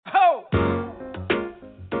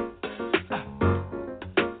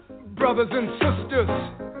brothers and sisters,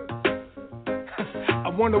 I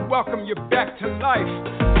want to welcome you back to life,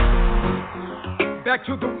 back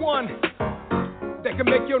to the one that can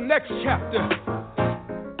make your next chapter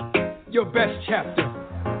your best chapter.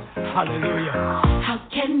 Hallelujah. How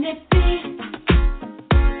can it be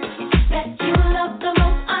that you love the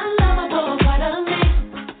most unlovable part of me?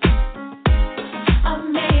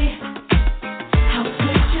 How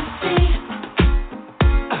could you see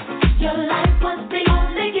your life was the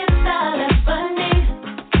only gift I'll ever need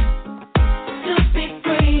to be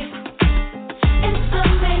free? It's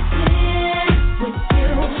amazing with you.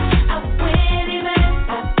 I win even if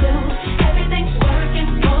I do. Everything's working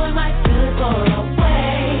for my good for a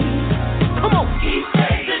way. Come on. He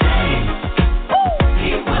saves the day.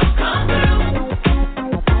 He will come through.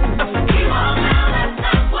 He won't now, that's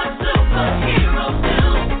not what superheroes do.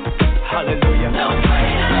 Hallelujah. No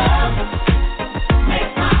greater love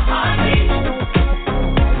makes my heart beat.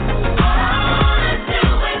 All I wanna do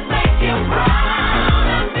is make you proud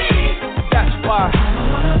of me. That's why. I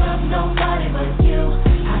don't wanna love nobody but you.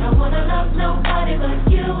 I don't wanna love nobody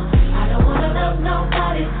but you. I don't wanna love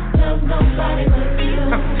nobody but you.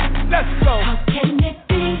 Let's go. How can it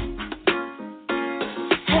be?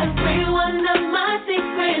 Every one of my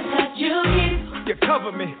secrets that you keep, You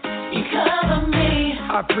cover me. you cover me.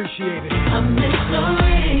 I appreciate it. A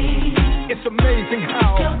mystery. It's amazing Your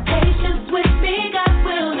how patience with me, God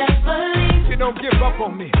will never leave. you don't give up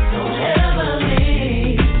on me. Don't ever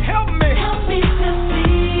leave. Help me. Help me to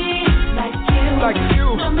be like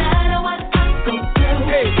you. No matter what I go through,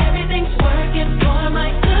 Hey. everything's working for my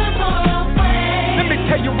good for a way. Let me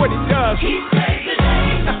tell you what he does. He saves the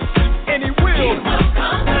day. And he He will. will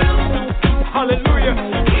come through. Hallelujah.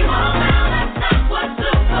 He won't now, that's not what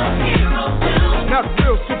superheroes do. Not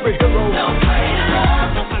real superheroes. No greater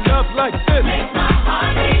love A love like this. makes my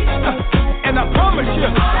heart beat. And I promise you,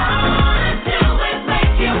 All I wanna do is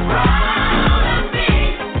make you proud of me.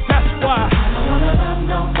 that's why. I don't wanna love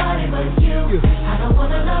nobody but you. I don't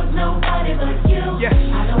wanna love nobody but you. Yes.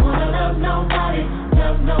 I don't wanna love nobody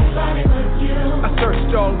but you. I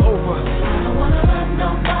searched all over. I don't wanna love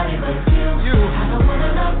nobody but you. You. I don't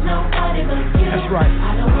wanna love nobody but you. That's right.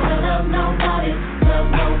 I don't wanna love nobody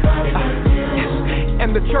but you. Yes.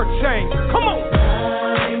 And the church sang, come on.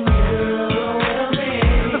 Loving you will be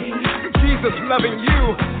Jesus loving you.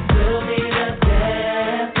 will be the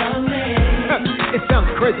death of me. It sounds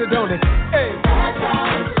crazy, don't it? Hey, That's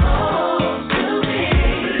how it's supposed to be.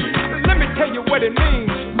 let me tell you what it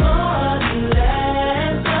means. More than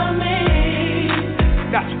less of me.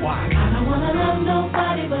 That's why. I don't wanna love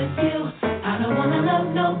nobody but you. I don't wanna love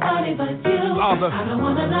nobody but you. Father. I don't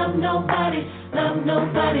wanna love nobody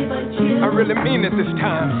but you. I really mean it this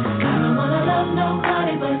time. I don't wanna love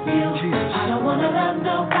nobody but you. Jesus. I don't wanna love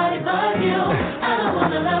nobody but you. I don't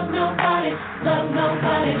wanna love nobody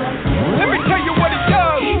but you. Let me tell you what he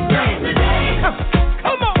does. He saves the day.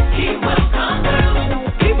 Come on. He will come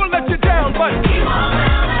through. He will let you down, but He won't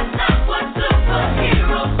now, that's not what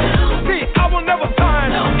superheroes do. see, I will never find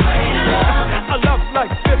No greater love a love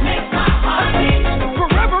like this. makes my heart beat.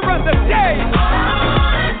 Forever and the day. All I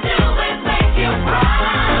wanna do is make you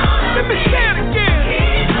proud Let of me me. say it again. He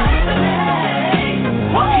saves the day.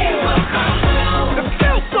 He will come through. It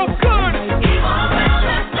feels so good. He won't now,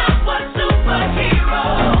 that's not what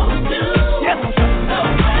superheroes do. Yes. No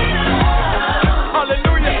greater love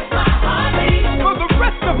Hallelujah. makes my heart beat. For the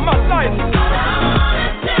rest of my life. All I wanna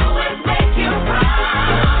do is make you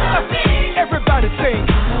proud of me. Everybody sing.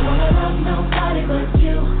 I don't wanna love nobody but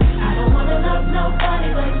you. I don't wanna love nobody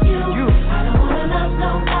but you. You. I don't wanna love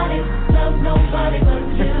nobody but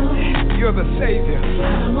you. You're the Savior.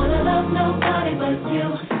 I don't wanna love nobody but you.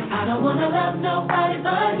 I don't wanna love nobody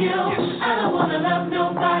but you. I don't wanna love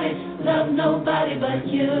nobody but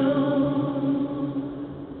you.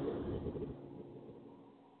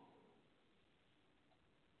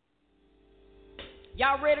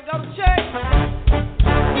 Y'all ready to go to church?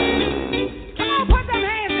 Come on, put them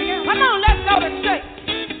hands together. Come on, let's go to church.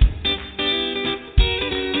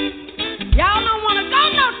 Y'all don't want to go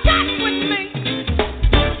no church with me.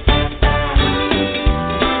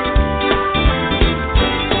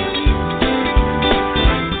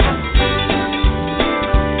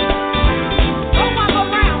 Go one more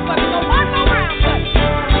round, buddy. Go one more round, buddy.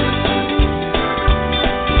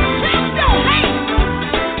 Let's go, hey!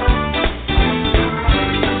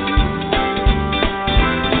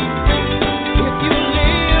 If you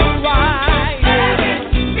live right.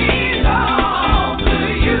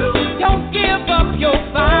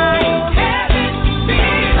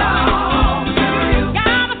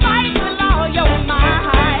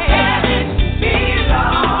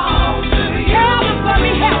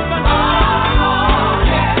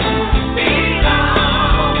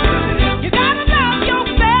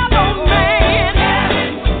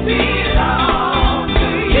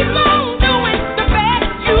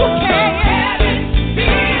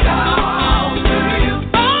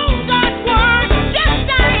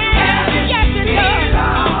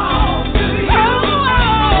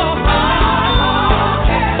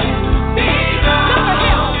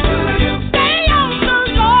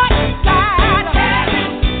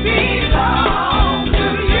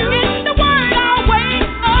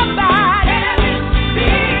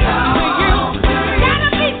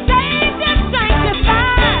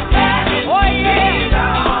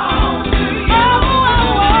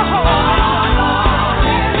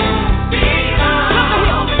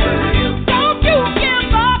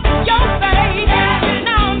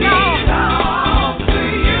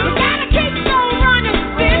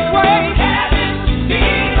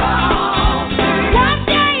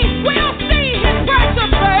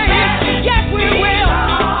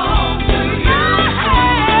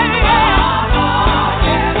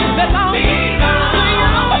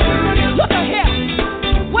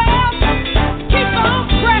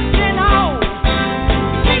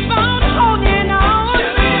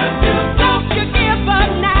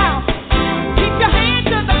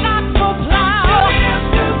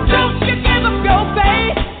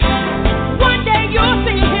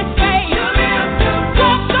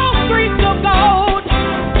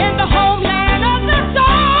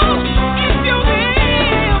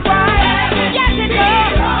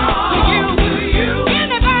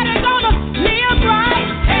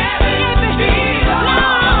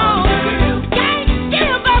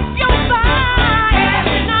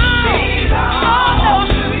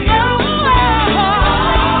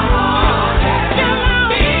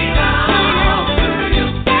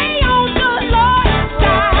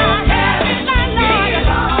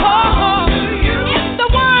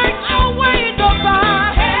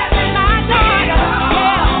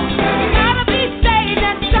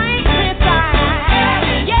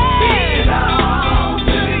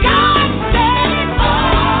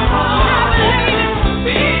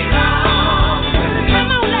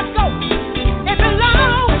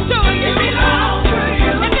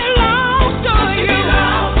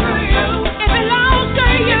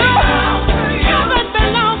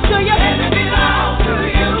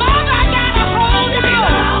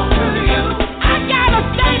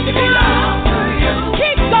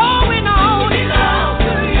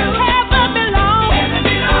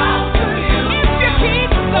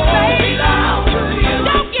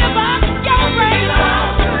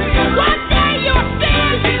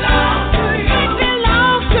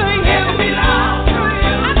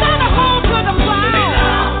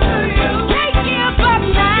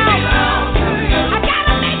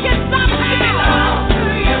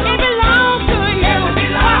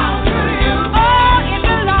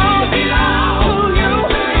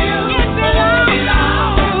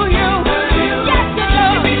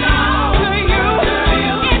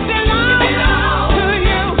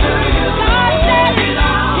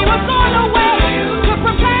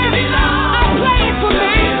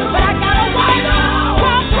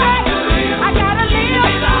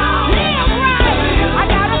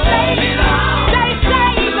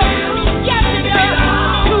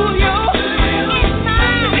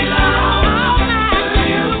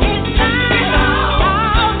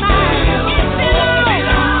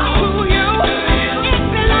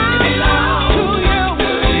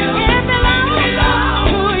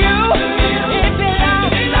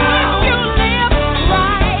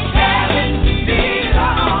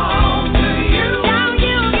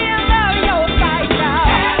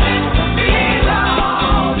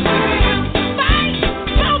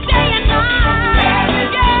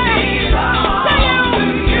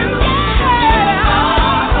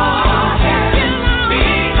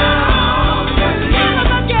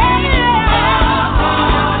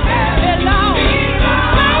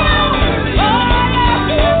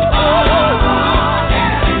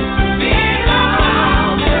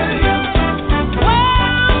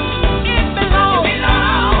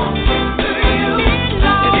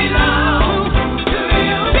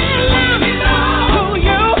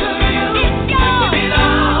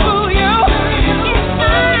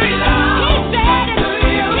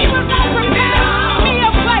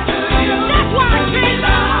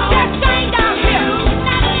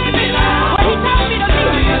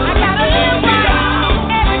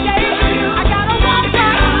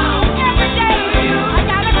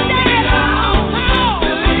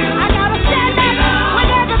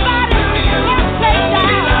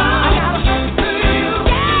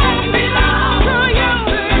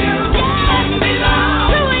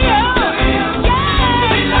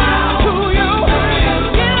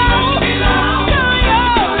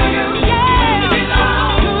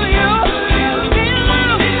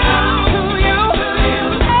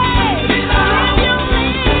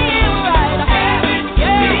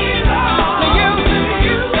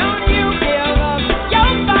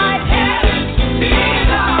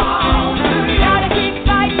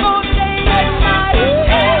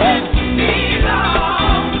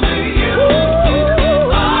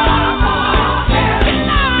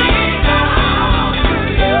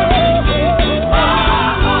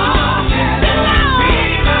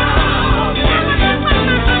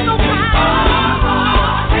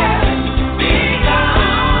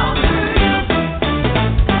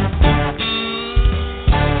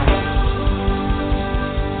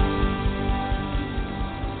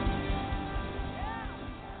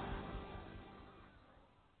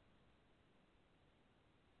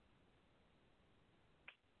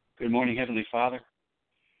 Good morning, Heavenly Father.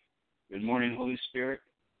 Good morning, Holy Spirit.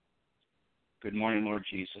 Good morning, Lord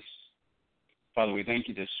Jesus. Father, we thank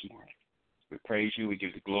you this morning. We praise you. We give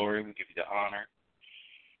you the glory. We give you the honor.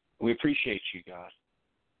 We appreciate you, God.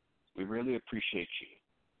 We really appreciate you.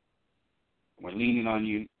 We're leaning on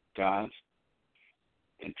you, God,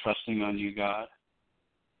 and trusting on you, God,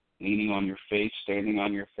 leaning on your faith, standing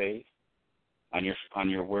on your faith, on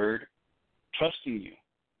your word, trusting you,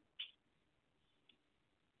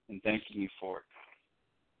 and thanking you for it.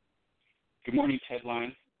 Good morning, Ted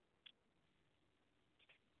Line.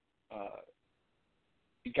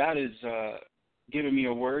 God has given me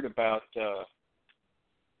a word about a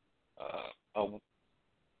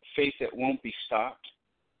faith that won't be stopped.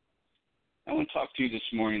 I want to talk to you this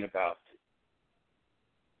morning about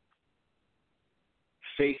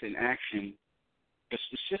faith in action, but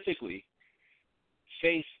specifically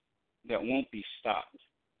faith that won't be stopped.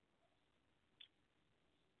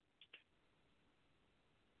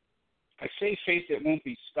 I say faith that won't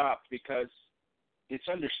be stopped because it's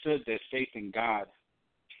understood that faith in God,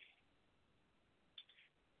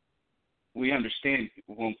 we understand it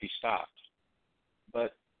won't be stopped.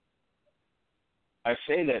 But I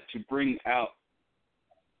say that to bring out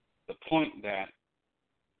the point that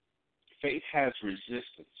faith has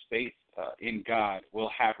resistance. Faith in God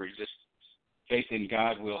will have resistance. Faith in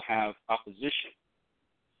God will have opposition.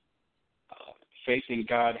 Faith in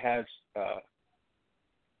God has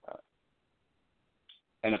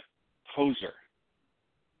an opposer.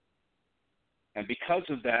 And because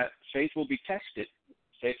of that, faith will be tested.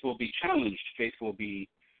 Faith will be challenged. Faith will be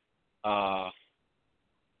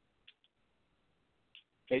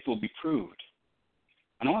proved.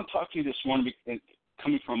 And I want to talk to you this morning,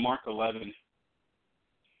 coming from Mark 11,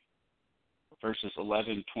 verses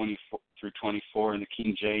 11 through 24 in the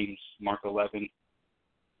King James. Mark 11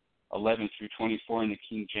 through 24 in the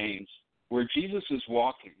King James, where Jesus is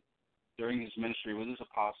walking during his ministry with his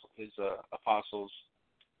apostles,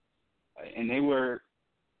 and they were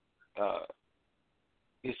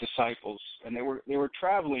his disciples, and they were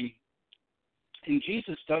traveling, and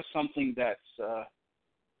Jesus does something that's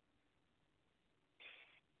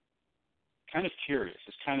kind of curious.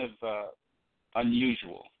 It's kind of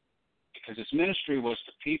unusual, because his ministry was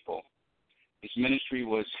to people. His ministry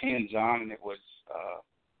was hands-on, and it was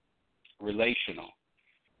relational.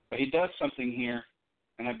 But he does something here,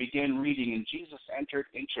 and I began reading, and Jesus entered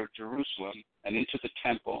into Jerusalem and into the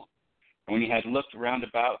temple. And when he had looked round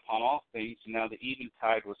about upon all things, and now the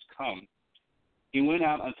eventide was come, he went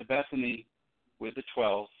out unto Bethany with the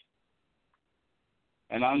 12.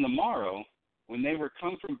 And on the morrow, when they were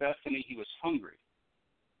come from Bethany, he was hungry.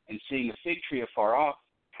 And seeing a fig tree afar off,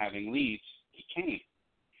 having leaves, he came,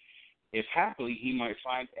 if happily he might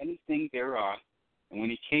find anything thereon. And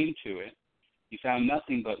when he came to it, he found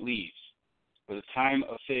nothing but leaves, for the time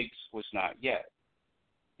of figs was not yet.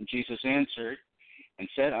 And Jesus answered and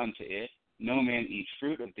said unto it, No man eat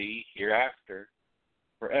fruit of thee hereafter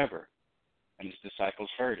forever. And his disciples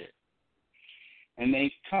heard it. And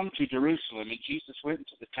they come to Jerusalem, and Jesus went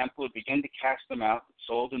into the temple and began to cast them out that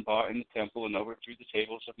sold and bought in the temple, and overthrew the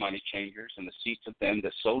tables of money changers and the seats of them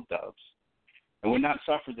that sold doves, and would not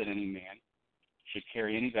suffer that any man should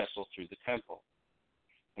carry any vessel through the temple.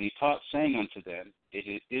 And he taught, saying unto them,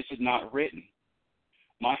 Is it not written,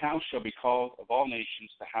 My house shall be called of all nations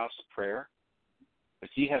the house of prayer? But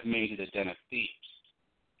ye have made it a den of thieves.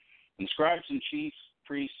 And the scribes and chief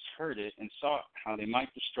priests heard it, and sought how they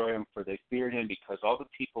might destroy him, for they feared him, because all the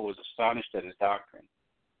people was astonished at his doctrine.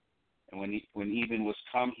 And when even was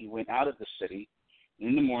come, he went out of the city. And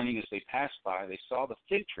in the morning, as they passed by, they saw the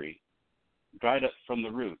fig tree dried up from the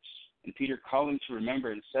roots. And Peter, calling to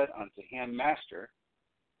remember, and said unto him, Master,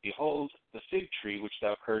 behold, the fig tree which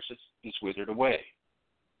thou cursest is withered away.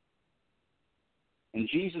 And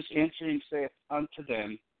Jesus answering saith unto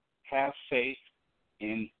them, Have faith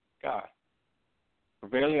in God. For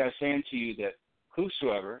verily I say unto you, that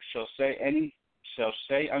whosoever shall say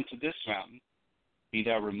unto this mountain, Be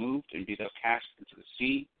thou removed, and be thou cast into the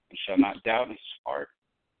sea, and shall not doubt in his heart,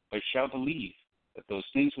 but shall believe that those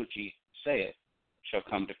things which he saith shall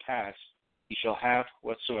come to pass, he shall have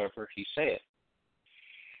whatsoever he saith.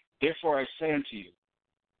 Therefore I say unto you,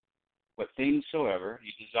 what things soever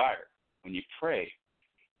ye desire, when you pray,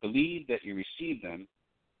 believe that you receive them,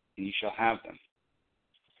 and you shall have them.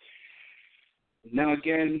 Now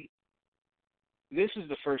again, this is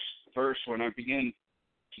the first verse when I begin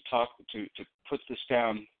to put this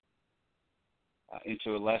down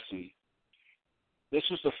into a lesson. This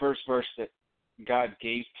was the first verse that God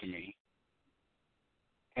gave to me,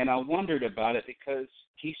 and I wondered about it because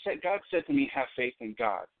God said to me, have faith in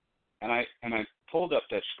God. And I pulled up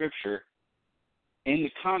that scripture in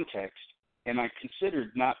the context, and I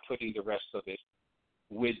considered not putting the rest of it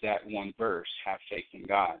with that one verse, have faith in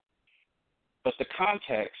God. But the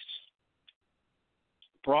context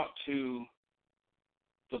brought to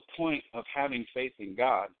the point of having faith in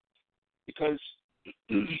God, because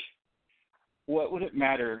what would it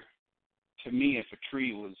matter to me if a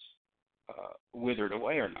tree was withered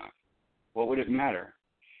away or not? What would it matter?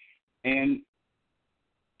 And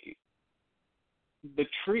the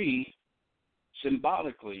tree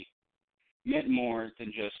symbolically meant more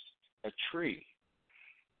than just a tree.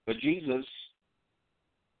 But Jesus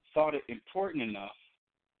thought it important enough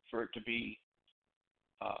for it to be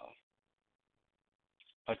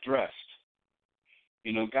addressed.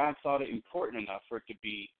 You know, God thought it important enough for it to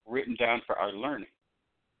be written down for our learning.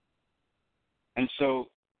 And so,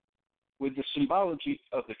 with the symbology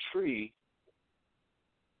of the tree,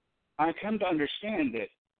 I come to understand that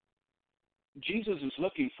Jesus is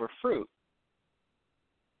looking for fruit.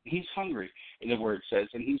 He's hungry, the word says,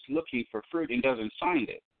 and he's looking for fruit and doesn't find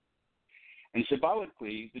it. And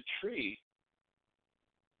symbolically, the tree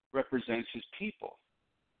represents his people.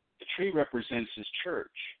 The tree represents his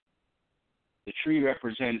church. The tree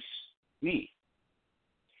represents me.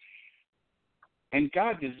 And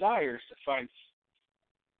God desires to find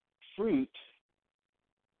fruit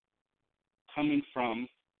coming from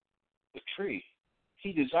the tree.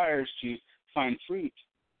 He desires to find fruit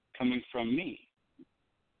coming from me.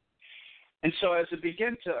 And so as I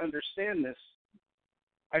begin to understand this,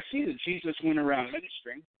 I see that Jesus went around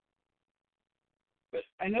ministering, but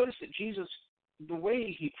I noticed that Jesus, the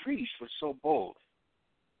way he preached was so bold.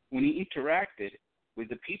 When he interacted with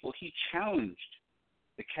the people, he challenged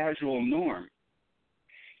the casual norm.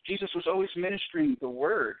 Jesus was always ministering the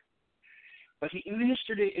word, but he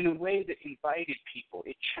ministered it in a way that invited people.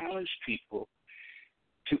 It challenged people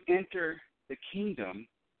to enter the kingdom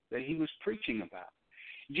that he was preaching about.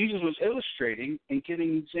 Jesus was illustrating and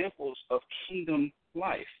giving examples of kingdom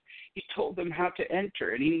life. He told them how to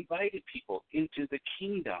enter, and he invited people into the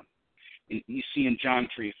kingdom. And you see in John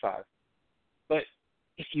 3:5. But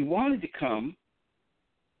if you wanted to come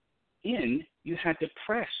in, you had to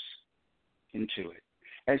press into it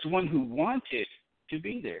as one who wanted to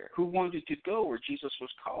be there, who wanted to go where Jesus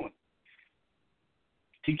was calling.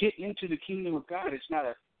 To get into the kingdom of God, it's not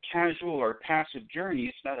a casual or passive journey.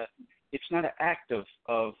 It's not an act of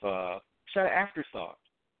it's not an afterthought.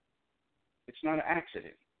 It's not an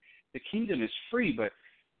accident. The kingdom is free, but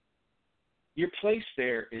your place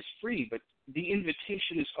there is free, but the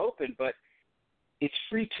invitation is open, but it's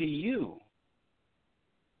free to you.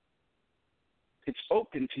 It's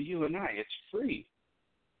open to you and I. It's free.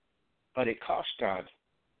 But it cost God.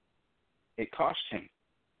 It cost him.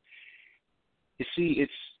 You see,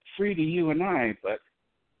 it's free to you and I, but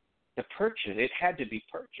the purchase, it had to be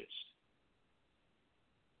purchased.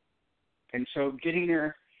 And so getting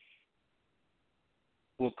there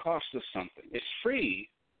will cost us something. It's free,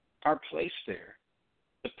 our place there.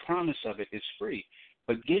 The promise of it is free.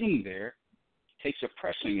 But getting there takes a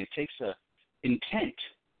pressing, it takes a intent.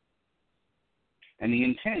 And the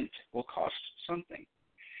intent will cost something.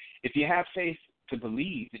 If you have faith to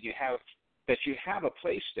believe that you have a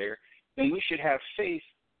place there, then we should have faith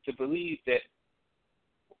to believe that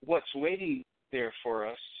what's waiting there for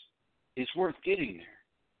us is worth getting there.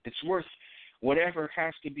 It's worth whatever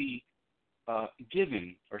has to be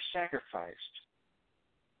given or sacrificed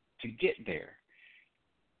to get there.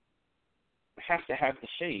 We have to have the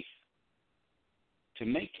faith to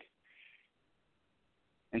make it.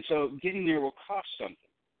 And so getting there will cost something.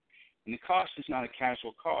 And the cost is not a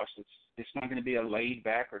casual cost. It's not going to be a laid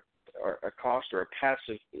back or a cost or a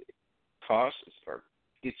passive cost.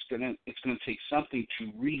 It's going to take something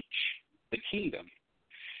to reach the kingdom.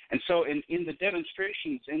 And so in the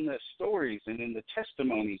demonstrations, in the stories, and in the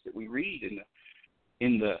testimonies that we read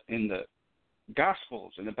in the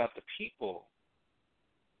Gospels and about the people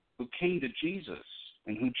who came to Jesus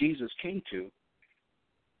and who Jesus came to,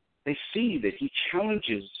 they see that he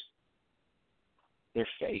challenges their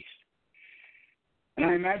faith. And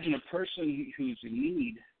I imagine a person who's in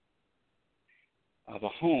need of a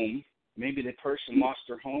home, maybe the person lost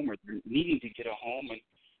their home or they're needing to get a home, and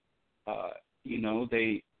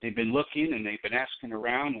they've been looking and they've been asking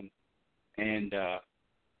around, and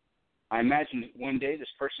I imagine that one day this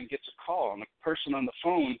person gets a call, and the person on the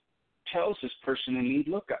phone tells this person in need,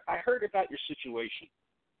 look, I heard about your situation,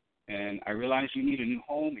 and I realize you need a new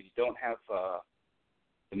home and you don't have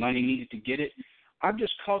the money needed to get it. I've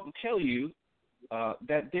just called to tell you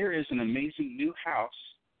that there is an amazing new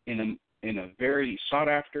house in a very sought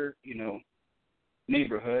after,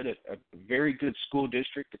 neighborhood, a very good school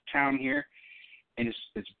district, a town here, and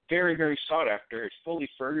it's very, very sought after. It's fully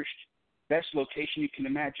furnished, best location you can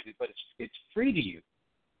imagine, but it's free to you.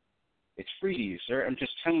 It's free to you, sir. I'm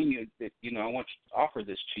just telling you that, I want to offer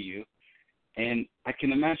this to you. And I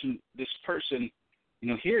can imagine this person,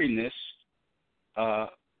 hearing this,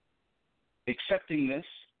 accepting this,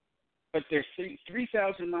 but they're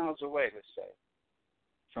 3,000 miles away, let's say,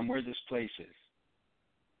 from where this place is.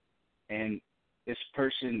 And this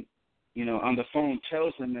person, on the phone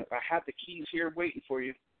tells them that I have the keys here waiting for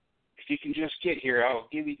you. If you can just get here, I'll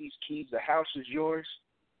give you these keys. The house is yours.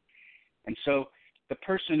 And so the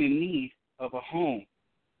person in need of a home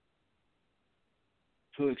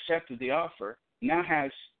who accepted the offer now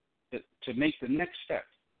has to make the next step.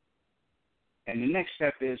 And the next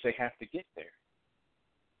step is they have to get there.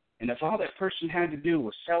 And if all that person had to do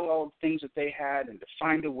was sell all the things that they had and to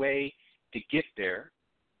find a way to get there,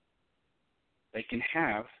 they can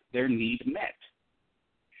have their need met.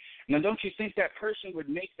 Now, don't you think that person would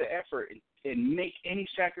make the effort and make any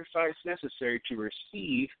sacrifice necessary to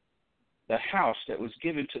receive the house that was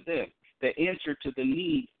given to them, the answer to the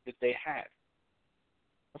need that they had?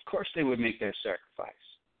 Of course they would make that sacrifice.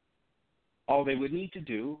 All they would need to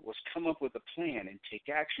do was come up with a plan and take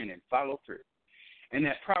action and follow through. And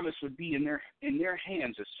that promise would be in their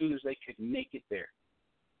hands as soon as they could make it there.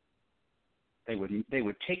 They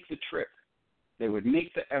would take the trip. They would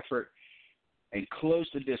make the effort and close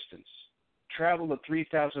the distance, travel the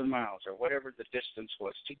 3,000 miles or whatever the distance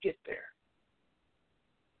was to get there.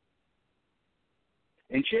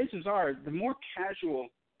 And chances are, the more casual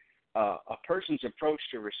a person's approach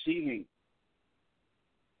to receiving,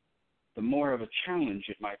 the more of a challenge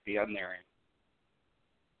it might be on their end.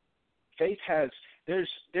 Faith has there's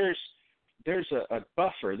a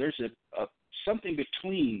buffer, there's a something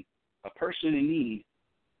between a person in need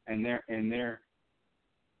and their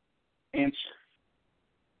answer.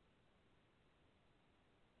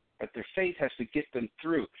 But their faith has to get them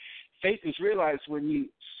through. Faith is realized when you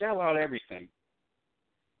sell out everything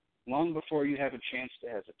long before you have a chance to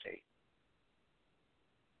hesitate.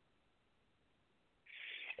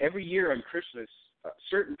 Every year on Christmas,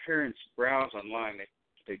 certain parents browse online.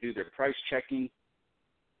 They do their price checking.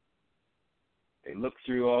 They look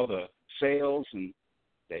through all the sales, and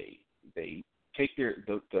they take the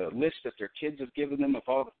list that their kids have given them of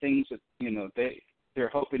all the things that they're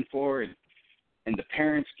hoping for, and the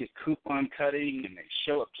parents get coupon cutting, and they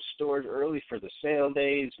show up to stores early for the sale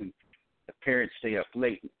days, and the parents stay up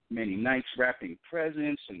late many nights wrapping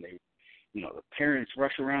presents, and the parents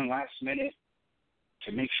rush around last minute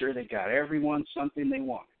to make sure they got everyone something they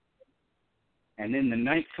wanted. And then the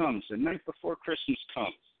night before Christmas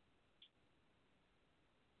comes.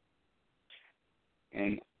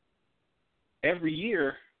 And every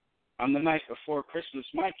year on the night before Christmas,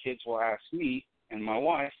 my kids will ask me and my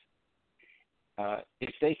wife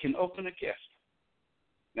if they can open a gift.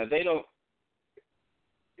 Now, they don't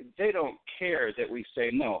care that we say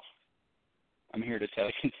no. I'm here to tell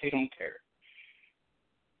you, they don't care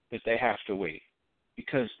that they have to wait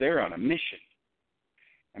because they're on a mission.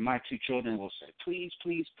 And my two children will say, please,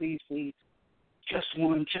 please, please, please, just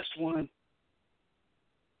one, just one.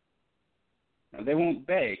 Now, they won't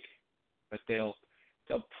beg, but they'll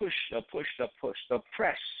push, they'll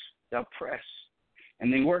press,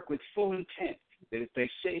 and they work with full intent that if they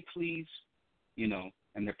say please,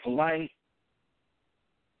 and they're polite,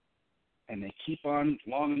 and they keep on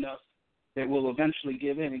long enough, they will eventually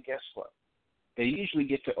give in, and guess what? They usually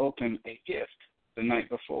get to open a gift the night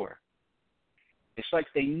before. It's like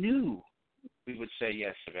they knew we would say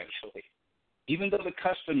yes eventually. Even though the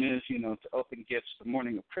custom is, to open gifts the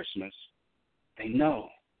morning of Christmas, they know.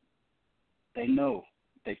 They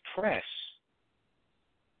press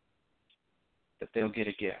that they'll get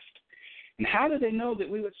a gift. And how do they know that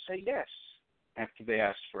we would say yes after they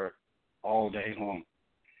asked for it all day long?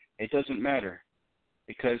 It doesn't matter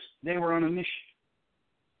because they were on a mission.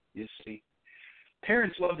 You see,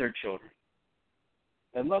 parents love their children.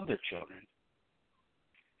 They love their children.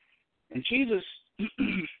 And Jesus,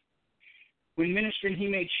 when ministering, he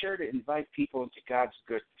made sure to invite people into God's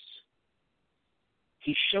goodness.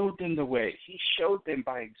 He showed them the way. He showed them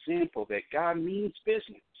by example that God means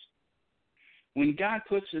business. When God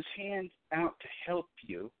puts his hand out to help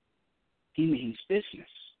you, he means business.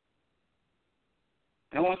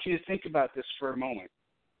 I want you to think about this for a moment,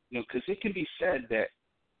 because it can be said that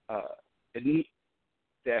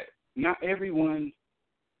not everyone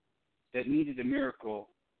that needed a miracle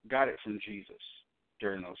got it from Jesus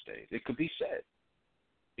during those days. It could be said,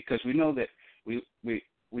 because we know that we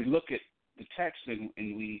look at the text and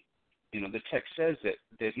we The text says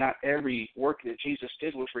that not every work that Jesus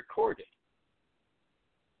did was recorded.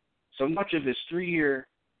 So much of his 3-year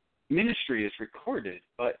ministry is recorded,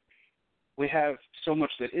 but we have so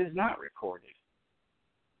much that is not recorded.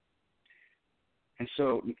 And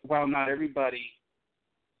so while not everybody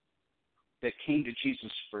that came to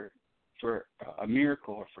Jesus for a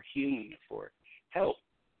miracle or for healing or for help,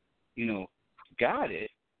 got it,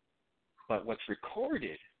 but what's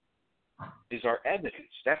recorded is our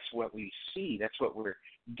evidence. That's what we see. That's what we're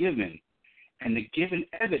given. And the given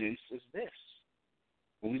evidence is this.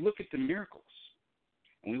 When we look at the miracles,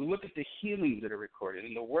 and we look at the healings that are recorded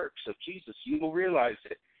in the works of Jesus, you will realize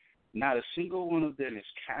that not a single one of them is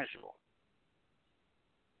casual.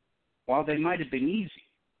 While they might have been easy,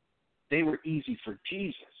 they were easy for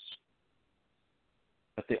Jesus.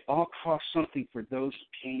 But they all cost something for those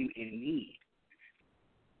who came in need.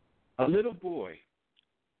 A little boy,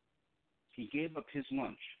 he gave up his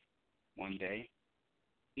lunch one day.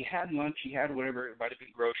 He had lunch. He had whatever. It might have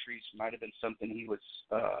been groceries. It might have been something he was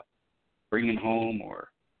bringing home or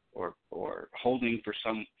holding for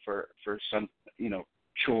some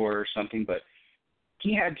chore or something. But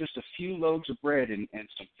he had just a few loaves of bread and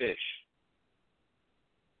some fish.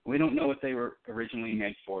 We don't know what they were originally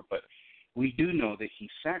meant for, but we do know that he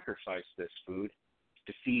sacrificed this food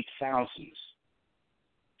to feed thousands.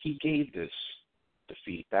 He gave this to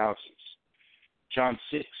feed thousands. John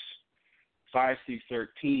 6, 5 through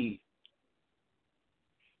 13.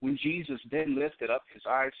 When Jesus then lifted up his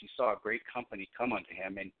eyes, he saw a great company come unto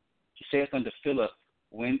him, and he saith unto Philip,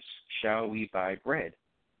 Whence shall we buy bread,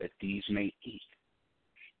 that these may eat?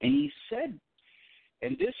 And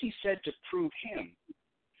this he said to prove him,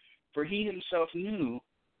 for he himself knew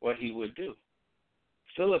what he would do.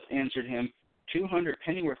 Philip answered him, 200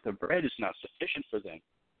 pennyworth of bread is not sufficient for them,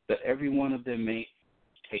 that every one of them may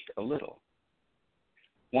take a little.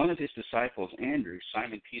 One of his disciples, Andrew,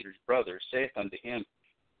 Simon Peter's brother, saith unto him,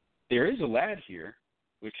 There is a lad here,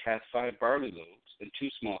 which hath 5 barley loaves and 2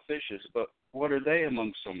 small fishes, but what are they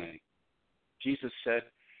among so many? Jesus said,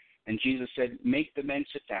 Make the men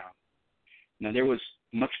sit down. Now there was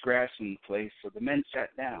much grass in the place, so the men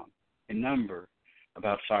sat down, in number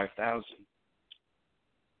about 5,000.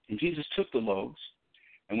 And Jesus took the loaves,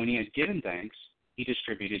 and when he had given thanks, he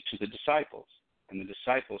distributed to the disciples, and the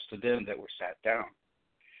disciples to them that were sat down,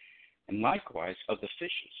 and likewise of the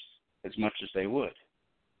fishes, as much as they would.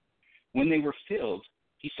 When they were filled,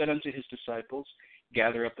 he said unto his disciples,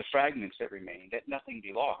 Gather up the fragments that remain, that nothing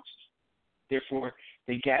be lost. Therefore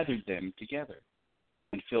they gathered them together,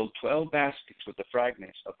 and filled 12 baskets with the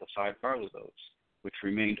fragments of the 5 barley loaves, which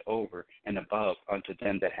remained over and above unto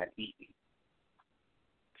them that had eaten.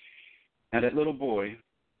 Now that little boy,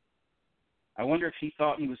 I wonder if he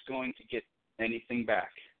thought he was going to get anything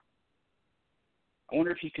back. I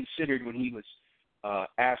wonder if he considered when he was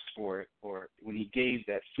asked for it, or when he gave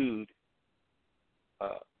that food,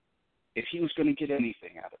 if he was going to get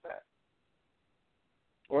anything out of that.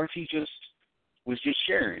 Or if he was just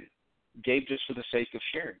sharing, gave just for the sake of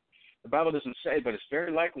sharing. The Bible doesn't say, but it's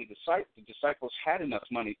very likely the disciples had enough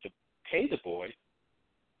money to pay the boy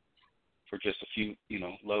for just a few,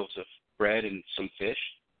 loaves of bread and some fish.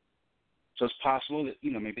 So it's possible that,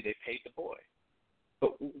 maybe they paid the boy.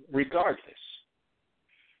 But regardless,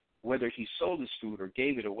 whether he sold his food or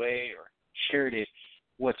gave it away or shared it,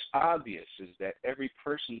 what's obvious is that every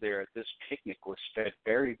person there at this picnic was fed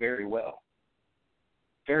very, very well.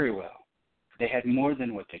 Very well. They had more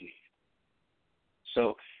than what they needed.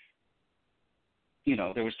 So,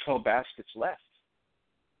 there was 12 baskets left.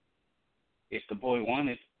 If the boy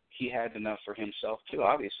wanted, he had enough for himself too.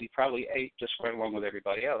 Obviously, he probably ate just right along with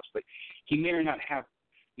everybody else, but he may or not have,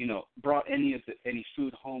 brought any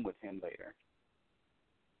food home with him later.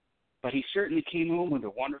 But he certainly came home with a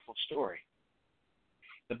wonderful story.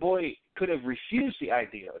 The boy could have refused the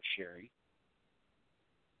idea of sharing,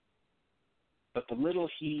 but the little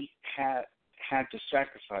he had to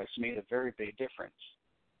sacrifice made a very big difference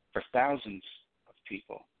for thousands of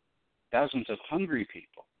people, thousands of hungry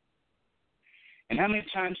people. And how many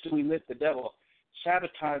times do we let the devil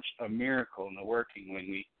sabotage a miracle in the working when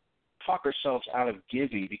we talk ourselves out of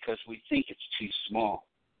giving because we think it's too small?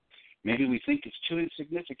 Maybe we think it's too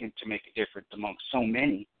insignificant to make a difference among so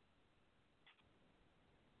many.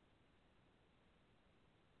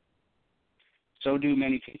 So do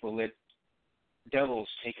many people let devils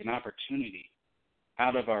take an opportunity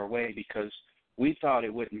out of our way because we thought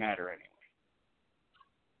it wouldn't matter anyway.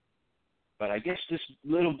 But I guess this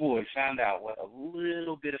little boy found out what a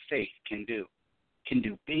little bit of faith can do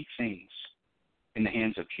big things in the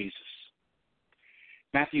hands of Jesus.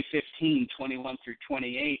 Matthew 15, 21 through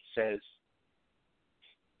 28 says,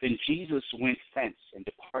 Then Jesus went thence and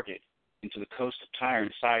departed into the coast of Tyre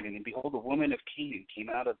and Sidon. And behold, a woman of Canaan came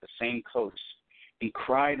out of the same coast and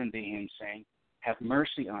cried unto him, saying, Have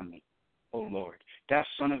mercy on me, O Lord, thou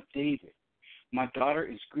son of David. My daughter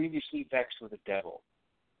is grievously vexed with a devil.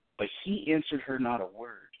 But he answered her not a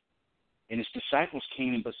word. And his disciples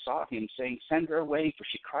came and besought him, saying, Send her away, for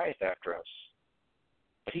she crieth after us.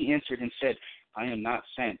 But he answered and said, I am not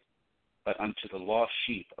sent, but unto the lost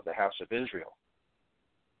sheep of the house of Israel.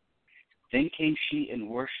 Then came she and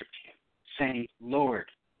worshipped him, saying, Lord,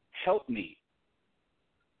 help me.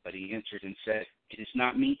 But he answered and said, It is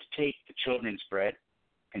not meet to take the children's bread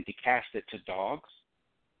and to cast it to dogs.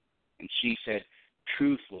 And she said,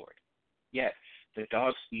 Truth, Lord, yet the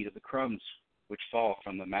dogs eat of the crumbs which fall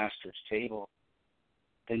from the master's table.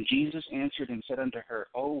 Then Jesus answered and said unto her,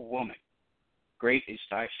 O woman, great is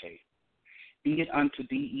thy faith. Be it unto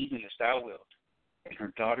thee even as thou wilt. And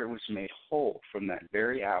her daughter was made whole from that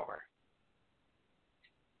very hour.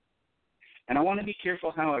 And I want to be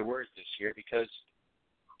careful how I word this here because,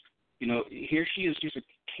 here she is just a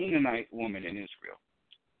Canaanite woman in Israel.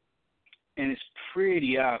 And it's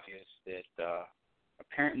pretty obvious that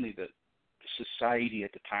apparently the society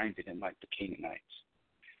at the time didn't like the Canaanites.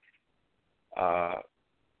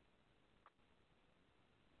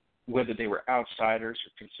 Whether they were outsiders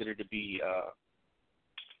or considered to be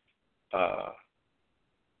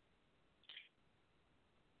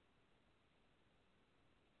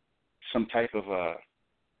some type of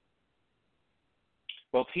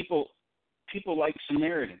people like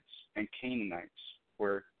Samaritans and Canaanites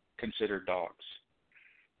were considered dogs.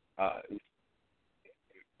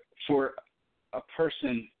 For a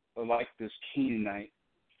person like this Canaanite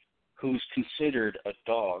who's considered a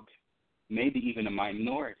dog, maybe even a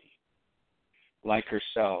minority like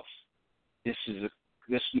herself, this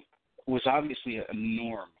was obviously a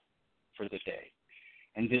norm for the day.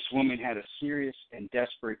 And this woman had a serious and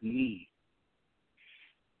desperate need.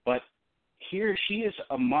 But here she is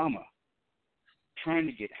a mama trying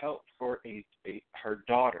to get help for her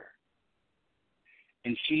daughter.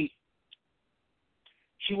 And she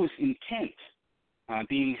was intent on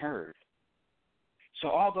being heard. So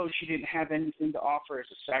although she didn't have anything to offer as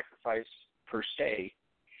a sacrifice per se,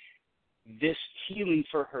 this healing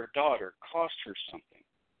for her daughter cost her something.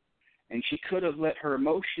 And she could have let her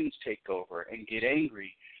emotions take over and get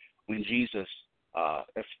angry when Jesus,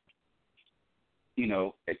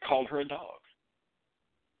 called her a dog.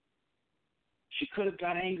 She could have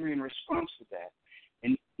got angry in response to that.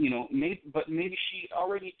 And, maybe she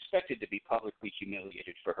already expected to be publicly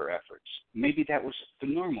humiliated for her efforts. Maybe that was the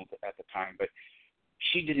normal at the time, but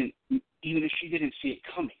she didn't, even if she didn't see it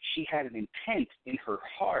coming, she had an intent in her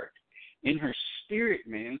heart, in her spirit,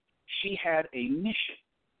 man. She had a mission.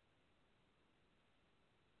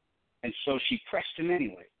 And so she pressed him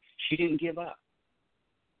anyway. She didn't give up.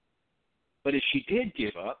 But if she did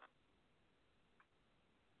give up,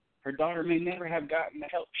 her daughter may never have gotten the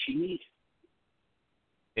help she needed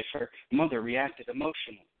if her mother reacted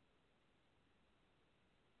emotionally.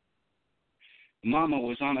 Mama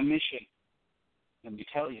was on a mission, let me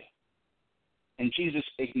tell you. And Jesus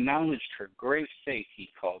acknowledged her great faith, he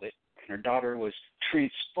called it, and her daughter was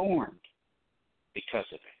transformed because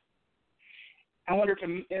of it. I wonder if a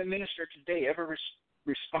minister today ever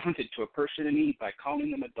responded to a person in need by calling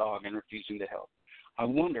them a dog and refusing to help. I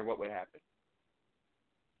wonder what would happen.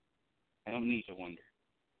 I don't need to wonder.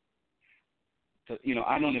 So,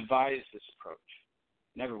 I don't advise this approach.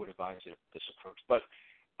 Never would advise this approach. But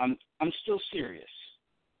I'm still serious.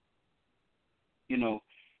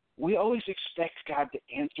 We always expect God to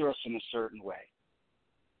answer us in a certain way.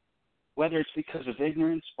 Whether it's because of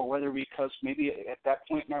ignorance or whether because maybe at that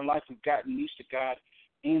point in our life we've gotten used to God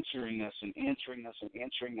answering us and answering us and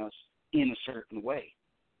answering us in a certain way.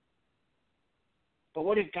 But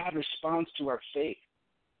what if God responds to our faith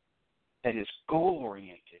that is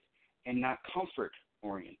goal-oriented and not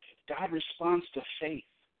comfort-oriented? God responds to faith.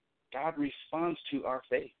 God responds to our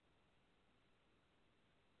faith.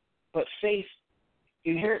 But faith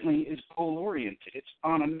inherently is goal-oriented. It's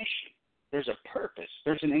on a mission. There's a purpose.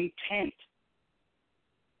 There's an intent.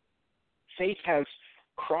 Faith has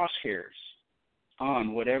crosshairs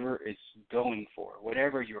on whatever it's going for,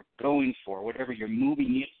 whatever you're going for, whatever you're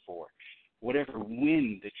moving it for, whatever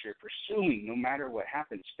wind that you're pursuing, no matter what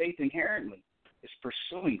happens. Faith inherently is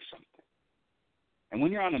pursuing something. And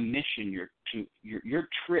when you're on a mission, your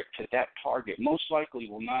trip to that target most likely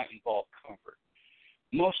will not involve comfort.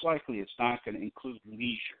 Most likely it's not going to include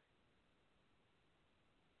leisure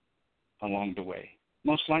along the way.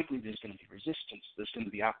 Most likely there's going to be resistance. There's going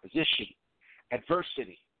to be opposition,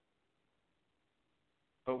 adversity.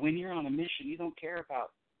 But when you're on a mission, you don't care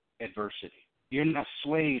about adversity. You're not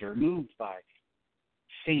swayed or moved by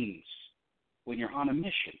things when you're on a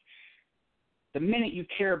mission. The minute you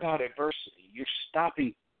care about adversity, you're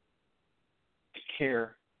stopping to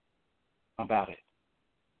care about it.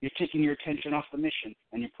 You're taking your attention off the mission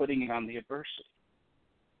and you're putting it on the adversity.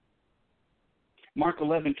 Mark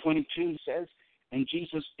 11:22 says, and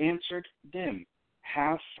Jesus answered them,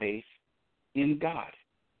 have faith in God.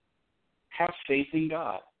 Have faith in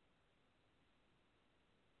God.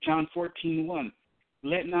 John 14:1,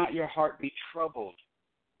 let not your heart be troubled.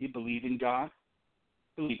 You believe in God,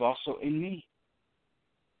 believe also in me.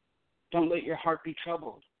 Don't let your heart be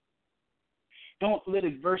troubled. Don't let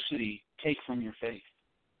adversity take from your faith.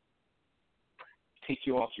 Take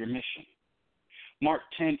you off your mission. Mark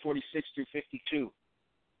 10:46-52.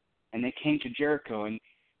 And they came to Jericho, and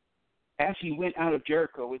as he went out of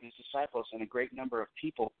Jericho with his disciples and a great number of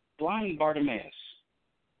people, blind Bartimaeus,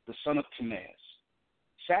 the son of Timaeus,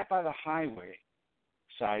 sat by the highway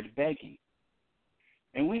side begging.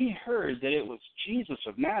 And when he heard that it was Jesus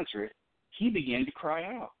of Nazareth, he began to cry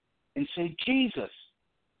out and say, Jesus,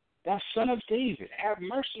 thou son of David, have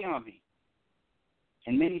mercy on me.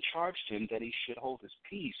 And many charged him that he should hold his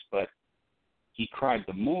peace, but he cried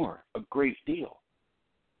the more, a great deal,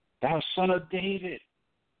 thou son of David,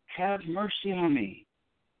 have mercy on me.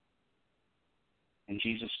 And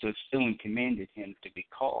Jesus stood still and commanded him to be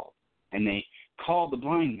called. And they called the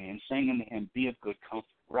blind man, saying unto him, be of good comfort,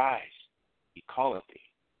 rise, he calleth thee.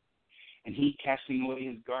 And he, casting away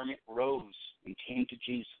his garment, rose and came to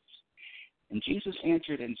Jesus. And Jesus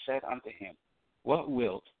answered and said unto him, what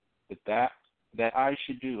wilt that I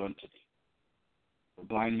should do unto thee? The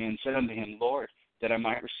blind man said unto him, Lord, that I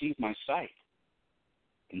might receive my sight.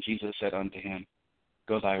 And Jesus said unto him,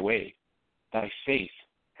 go thy way, thy faith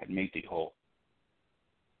hath made thee whole.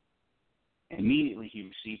 Immediately he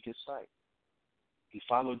received his sight. He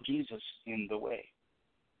followed Jesus in the way.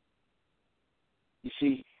 You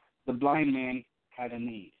see, the blind man had a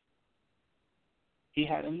need. He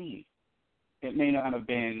had a need. It may not have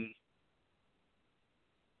been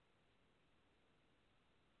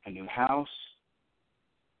a new house.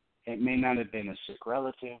 It may not have been a sick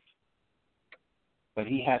relative. But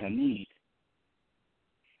he had a need.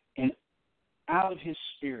 And out of his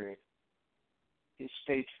spirit, his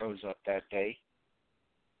faith rose up that day.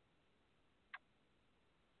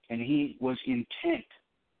 And he was intent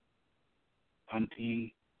on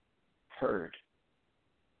being heard.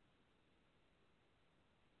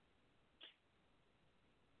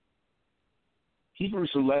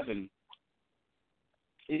 Hebrews 11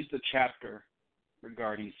 is the chapter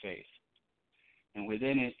regarding faith. And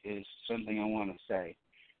within it is something I want to say.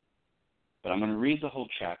 But I'm going to read the whole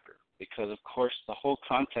chapter because, of course, the whole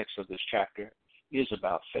context of this chapter is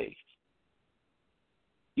about faith.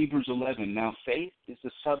 Hebrews 11, now faith is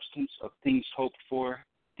the substance of things hoped for,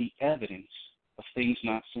 the evidence of things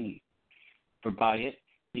not seen. For by it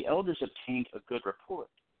the elders obtained a good report.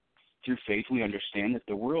 Through faith we understand that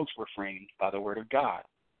the worlds were framed by the word of God,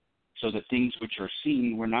 so that things which are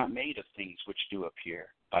seen were not made of things which do appear.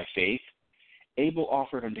 By faith Abel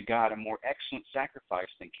offered unto God a more excellent sacrifice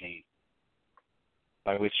than Cain,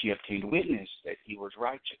 by which he obtained witness that he was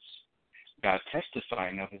righteous, God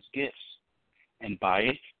testifying of his gifts. And by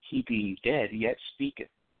it he being dead yet speaketh.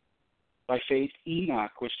 By faith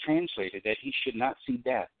Enoch was translated that he should not see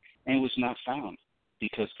death, and was not found,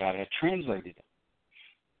 because God had translated him.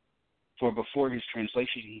 For before his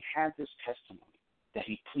translation he had this testimony, that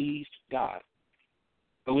he pleased God.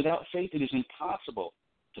 But without faith it is impossible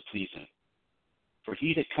to please him. For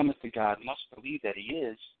he that cometh to God must believe that he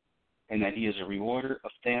is, and that he is a rewarder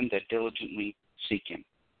of them that diligently seek him.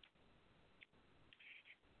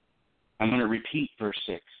 I'm going to repeat verse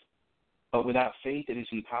 6. But without faith it is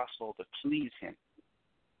impossible to please him.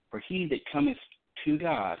 For he that cometh to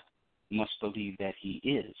God must believe that he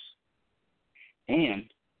is, and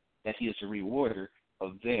that he is a rewarder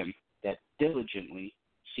of them that diligently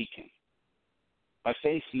seek him. By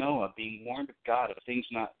faith Noah, being warned of God of things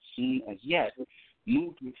not seen as yet,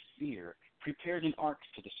 moved with fear, prepared an ark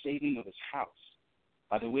for the saving of his house,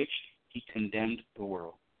 by the which he condemned the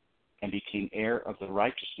world, and became heir of the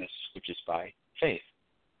righteousness which is by faith.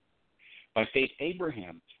 By faith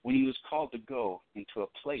Abraham, when he was called to go into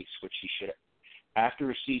a place which he should after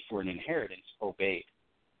receive for an inheritance, obeyed,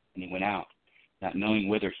 and he went out, not knowing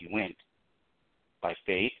whither he went. By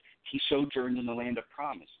faith he sojourned in the land of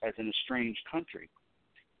promise, as in a strange country,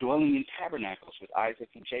 dwelling in tabernacles with Isaac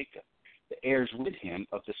and Jacob, the heirs with him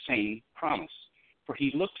of the same promise. For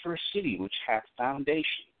he looked for a city which hath foundations,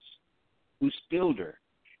 whose builder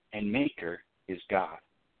and maker is God.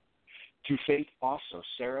 Through faith also,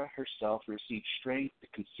 Sarah herself received strength to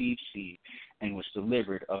conceive seed and was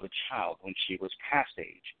delivered of a child when she was past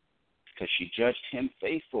age, because she judged him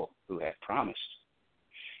faithful who had promised.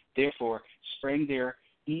 Therefore sprang there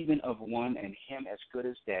even of one and him as good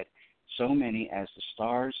as dead, so many as the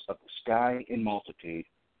stars of the sky in multitude,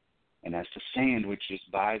 and as the sand which is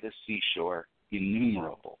by the seashore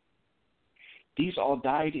innumerable. These all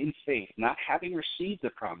died in faith, not having received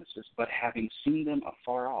the promises, but having seen them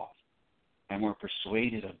afar off, and were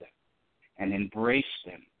persuaded of them, and embraced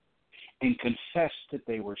them, and confessed that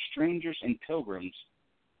they were strangers and pilgrims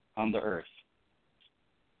on the earth.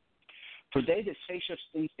 For they that say such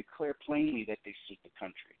things declare plainly that they seek the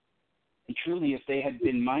country. And truly, if they had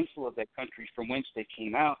been mindful of that country from whence they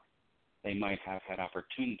came out, they might have had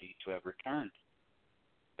opportunity to have returned.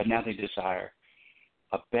 But now they desire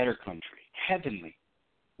a better country, heavenly,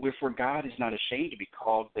 wherefore God is not ashamed to be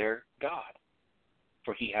called their God,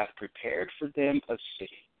 for he hath prepared for them a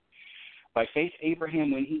city. By faith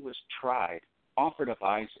Abraham, when he was tried, offered up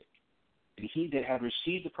Isaac, and he that had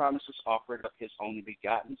received the promises offered up his only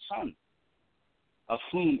begotten son, of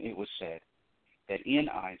whom it was said, that in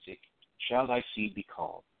Isaac shall thy seed be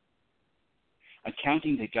called,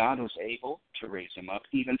 accounting that God was able to raise him up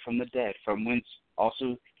even from the dead, from whence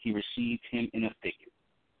also he received him in a figure.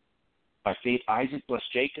 By faith Isaac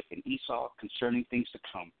blessed Jacob and Esau concerning things to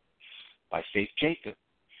come. By faith Jacob,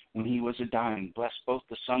 when he was a dying, blessed both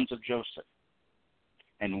the sons of Joseph,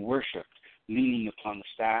 and worshipped, leaning upon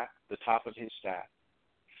the top of his staff.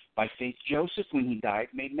 By faith Joseph, when he died,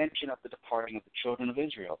 made mention of the departing of the children of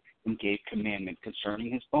Israel, and gave commandment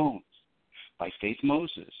concerning his bones. By faith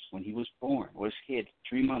Moses, when he was born, was hid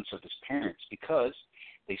 3 months of his parents, because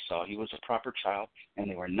they saw he was a proper child, and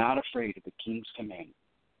they were not afraid of the king's commandment.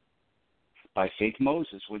 By faith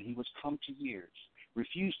Moses, when he was come to years,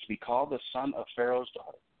 refused to be called the son of Pharaoh's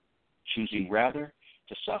daughter, choosing rather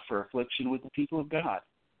to suffer affliction with the people of God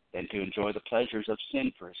than to enjoy the pleasures of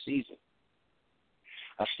sin for a season,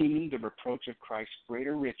 esteeming the reproach of Christ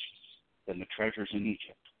greater riches than the treasures in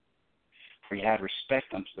Egypt, for he had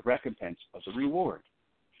respect unto the recompense of the reward.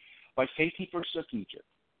 By faith he forsook Egypt,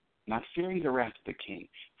 not fearing the wrath of the king,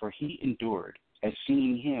 for he endured as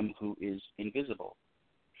seeing him who is invisible.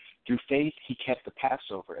 Through faith he kept the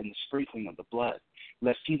Passover and the sprinkling of the blood,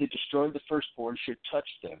 lest he that destroyed the firstborn should touch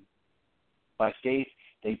them. By faith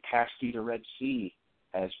they passed through the Red Sea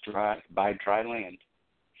by dry land,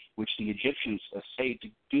 which the Egyptians essayed to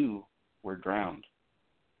do were drowned.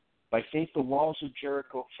 By faith the walls of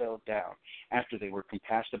Jericho fell down, after they were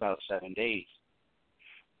compassed about 7 days.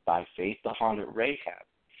 By faith the harlot Rahab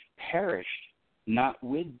perished not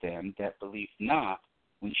with them that believed not,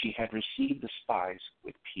 when she had received the spies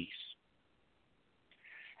with peace.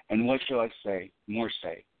 And what shall I more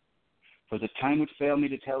say? For the time would fail me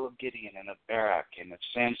to tell of Gideon, and of Barak, and of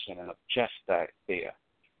Samson, and of Jephthah,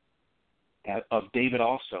 of David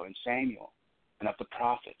also, and Samuel, and of the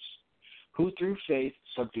prophets, who through faith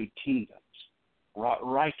subdued kingdoms, wrought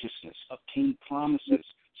righteousness, obtained promises,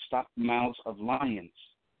 stopped the mouths of lions,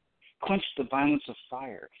 quenched the violence of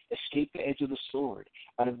fire, escaped the edge of the sword,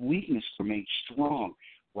 out of weakness were made strong,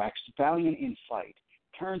 waxed valiant in fight,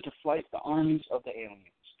 turned to flight the armies of the aliens,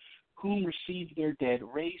 whom received their dead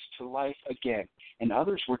raised to life again, and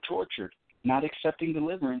others were tortured, not accepting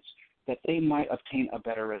deliverance, that they might obtain a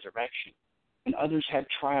better resurrection. And others had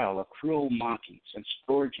trial of cruel mockings and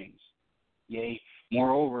scourgings, yea,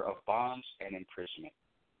 moreover of bonds and imprisonment.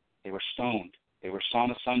 They were stoned, they were sawn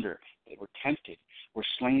asunder, they were tempted, were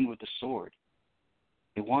slain with the sword.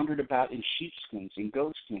 They wandered about in sheepskins and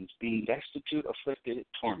goatskins, being destitute, afflicted,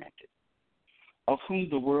 tormented, of whom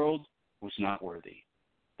the world was not worthy.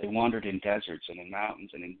 They wandered in deserts and in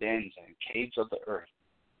mountains and in dens and in caves of the earth.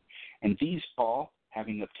 And these all,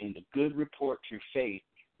 having obtained a good report through faith,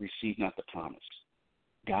 received not the promise,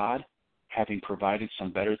 God having provided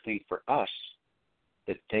some better thing for us,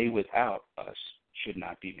 that they without us should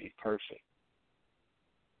not be made perfect.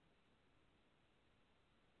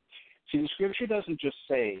 See, the scripture doesn't just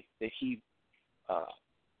say that he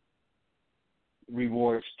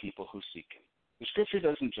rewards people who seek him. The scripture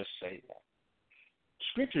doesn't just say that. The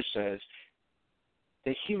scripture says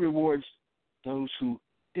that he rewards those who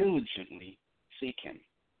diligently seek him.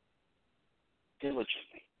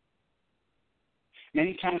 Diligently.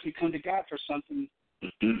 Many times we come to God for something.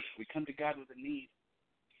 We come to God with a need.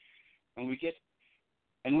 And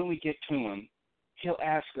when we get to him, he'll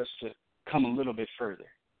ask us to come a little bit further.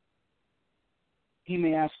 He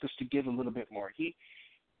may ask us to give a little bit more.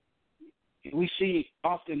 We see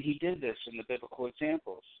often he did this in the biblical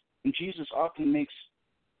examples. And Jesus often makes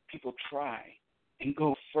people try and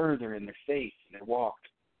go further in their faith and their walk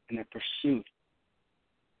in a pursuit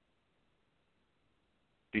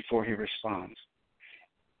before he responds.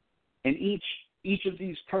 And each of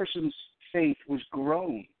these persons' faith was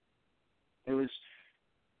grown. It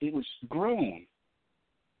was grown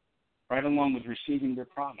right along with receiving their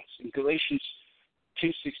promise. In Galatians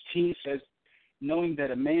 2:16 says, knowing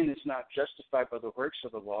that a man is not justified by the works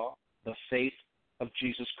of the law, the faith of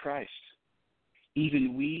Jesus Christ.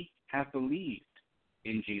 Even we have believed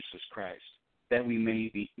in Jesus Christ, that we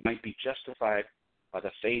might be justified by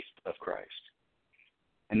the faith of Christ,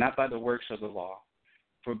 and not by the works of the law.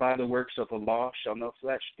 For by the works of the law shall no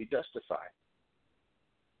flesh be justified.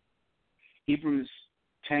 Hebrews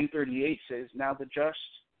 10:38 says, now the just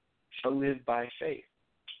shall live by faith.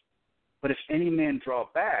 But if any man draw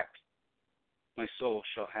back, my soul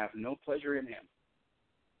shall have no pleasure in him.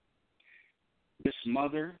 This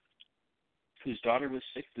mother whose daughter was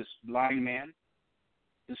sick, this blind man,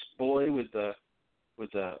 this boy with the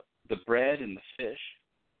bread and the fish,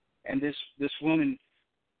 and this woman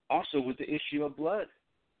also with the issue of blood.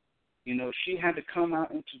 You know, she had to come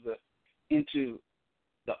out into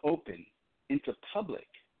the open, into public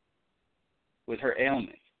with her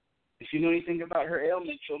ailment. If you know anything about her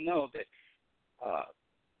ailment, you'll know that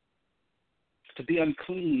to be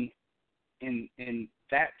unclean in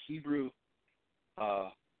that Hebrew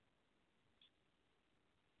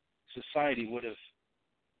society would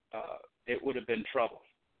have been trouble.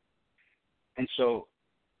 And so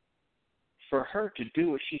for her to do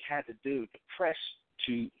what she had to do, to press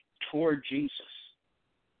toward Jesus,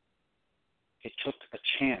 it took a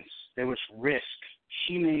chance. There was risk.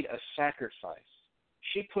 She made a sacrifice.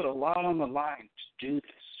 She put a lot on the line to do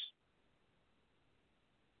this.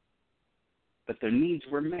 But their needs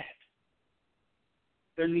were met.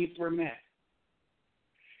 Their needs were met.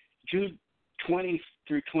 Jude 20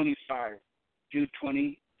 through 25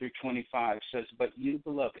 says, but you,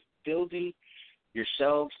 beloved, building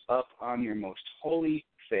yourselves up on your most holy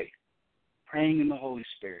faith, praying in the Holy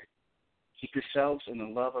Spirit, keep yourselves in the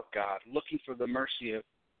love of God, looking for the mercy of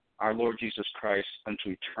our Lord Jesus Christ unto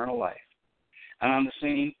eternal life. And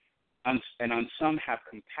on some have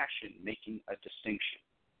compassion, making a distinction,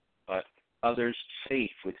 but others faith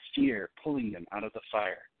with fear, pulling them out of the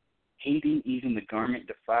fire, hating even the garment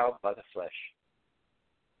defiled by the flesh.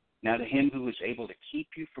 Now to him who is able to keep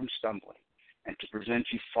you from stumbling and to present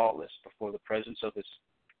you faultless before the presence of his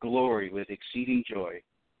glory with exceeding joy,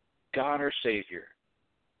 God our Savior,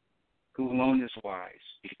 who alone is wise,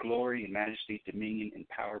 be glory and majesty, dominion and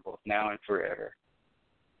power both now and forever.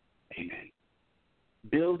 Amen.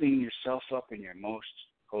 Building yourself up in your most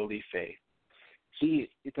holy faith. See,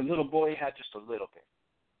 if the little boy had just a little bit,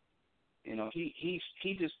 you know, he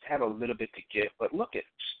just had a little bit to give, but look at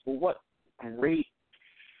what great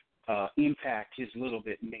impact his little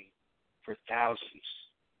bit made for thousands.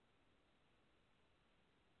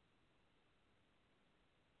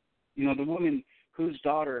 You know, the woman whose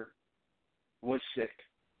daughter was sick,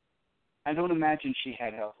 I don't imagine she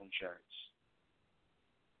had health insurance.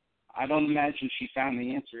 I don't imagine she found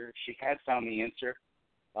the answer. If she had found the answer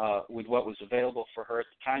with what was available for her at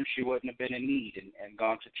the time, she wouldn't have been in need and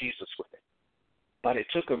gone to Jesus with it. But it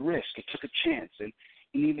took a risk. It took a chance. And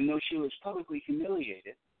even though she was publicly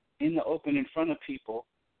humiliated in the open in front of people,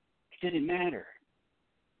 it didn't matter.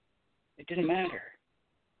 It didn't matter.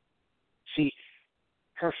 See,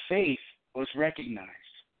 her faith was recognized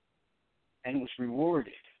and it was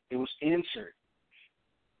rewarded. It was answered.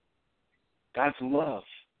 God's love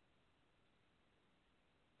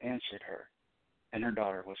answered her, and her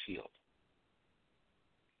daughter was healed.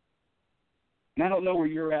 And I don't know where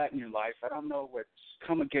you're at in your life. I don't know what's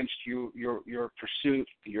come against you, your pursuit,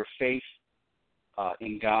 your faith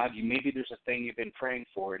in God. Maybe there's a thing you've been praying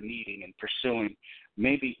for and needing and pursuing.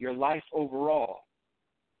 Maybe your life overall,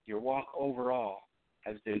 your walk overall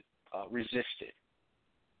has been resisted.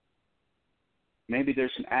 Maybe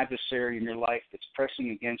there's an adversary in your life that's pressing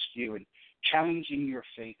against you and challenging your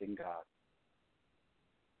faith in God.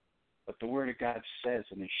 But the Word of God says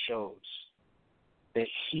and it shows that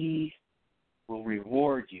He will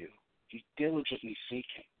reward you if you diligently seek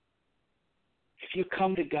Him. If you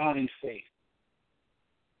come to God in faith,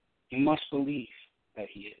 you must believe that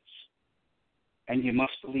He is. And you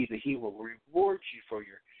must believe that He will reward you for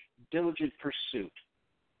your diligent pursuit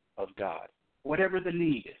of God. Whatever the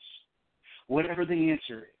need is, whatever the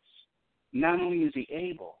answer is, not only is He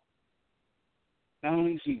able, not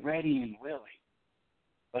only is He ready and willing,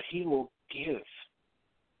 but He will give.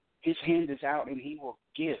 His hand is out and He will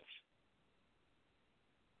give.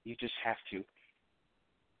 You just have to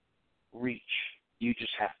reach. You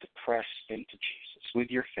just have to press into Jesus with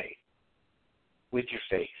your faith. With your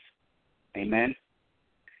faith. Amen?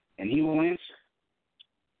 And He will answer.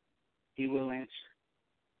 He will answer.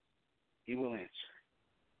 He will answer.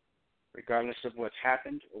 Regardless of what's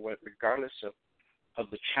happened, or regardless of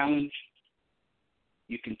the challenge,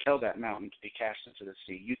 you can tell that mountain to be cast into the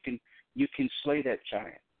sea. You can slay that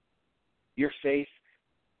giant. Your faith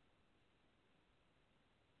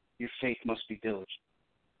must be diligent.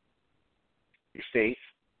 Your faith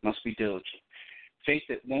must be diligent. Faith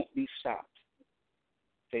that won't be stopped.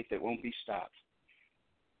 Faith that won't be stopped.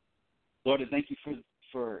 Lord, I thank you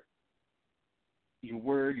for your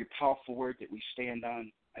word, your powerful word that we stand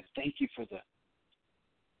on. I thank you for the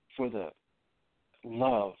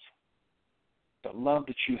love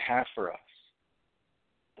that you have for us,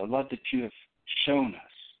 the love that you have shown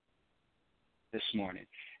us this morning.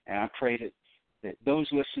 And I pray that those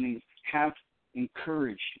listening have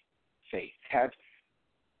encouraged faith, have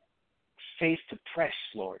faith to press,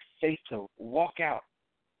 Lord, faith to walk out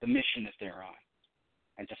the mission that they're on,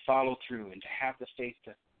 and to follow through, and to have the faith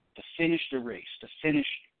to finish the race, to finish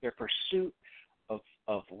their pursuit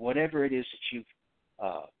of whatever it is that you've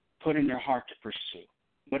put in their heart to pursue,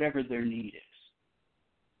 whatever their need is.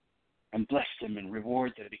 And bless them and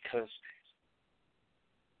reward them, because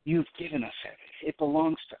you've given us heaven. It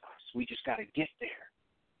belongs to us. We just got to get there.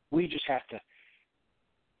 We just have to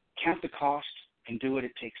count the cost and do what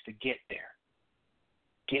it takes to get there.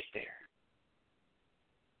 Get there.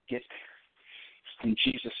 Get there. In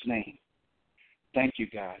Jesus' name. Thank you,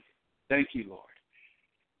 God. Thank you, Lord.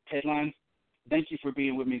 Headline, thank you for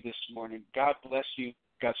being with me this morning. God bless you.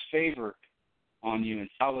 God's favor on you and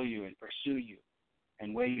follow you and pursue you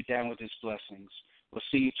and weigh you down with his blessings. We'll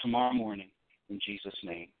see you tomorrow morning in Jesus'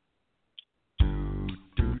 name.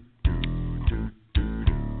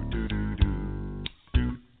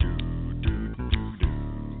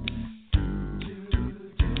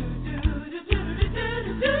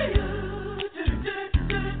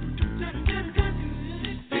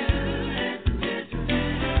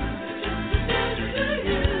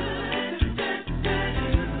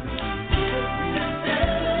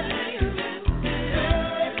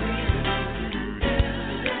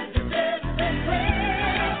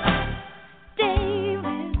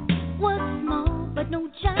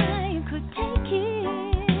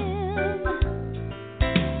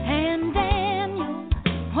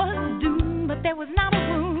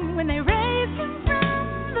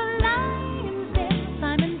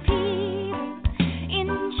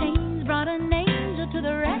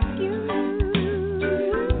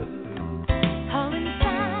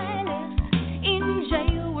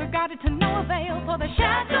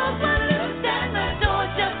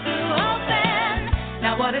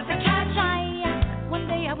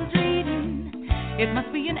 It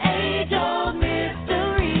must be an age-old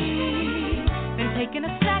mystery. Then taking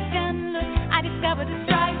a second look, I discovered a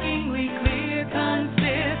strikingly clear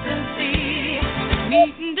consistency.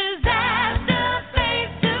 Meeting disaster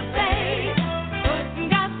face to face, putting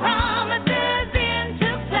God's promises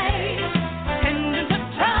into place, tending to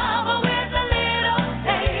trouble with a little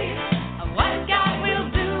taste of what God will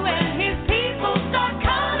do when his people start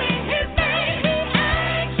calling his name. He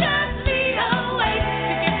anxiously awaits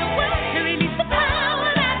to get the word to release the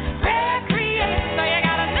power that prayer creates. So you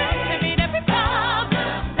gotta look to meet every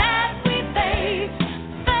problem that we face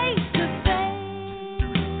to face.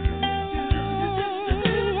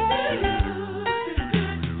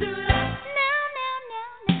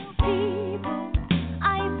 Now, people,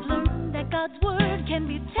 I've learned that God's word can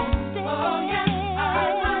be tested. Oh, yes,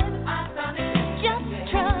 I've done it. Just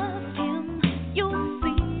trust him, you'll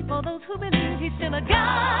see. For those who believe, he's still a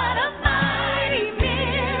God of mighty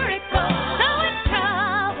miracles. So in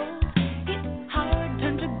trouble, it's hard,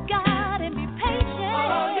 turn to God and be patient.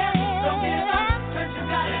 Oh, yes, don't give up, turn to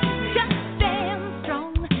God and be patient. Just stand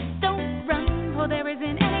strong, don't run, for there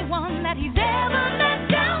isn't anyone that he's ever let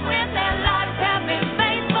down when their lives have been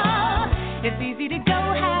faithful. It's easy to go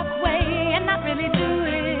halfway and not really do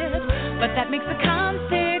it, but that makes a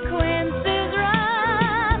constant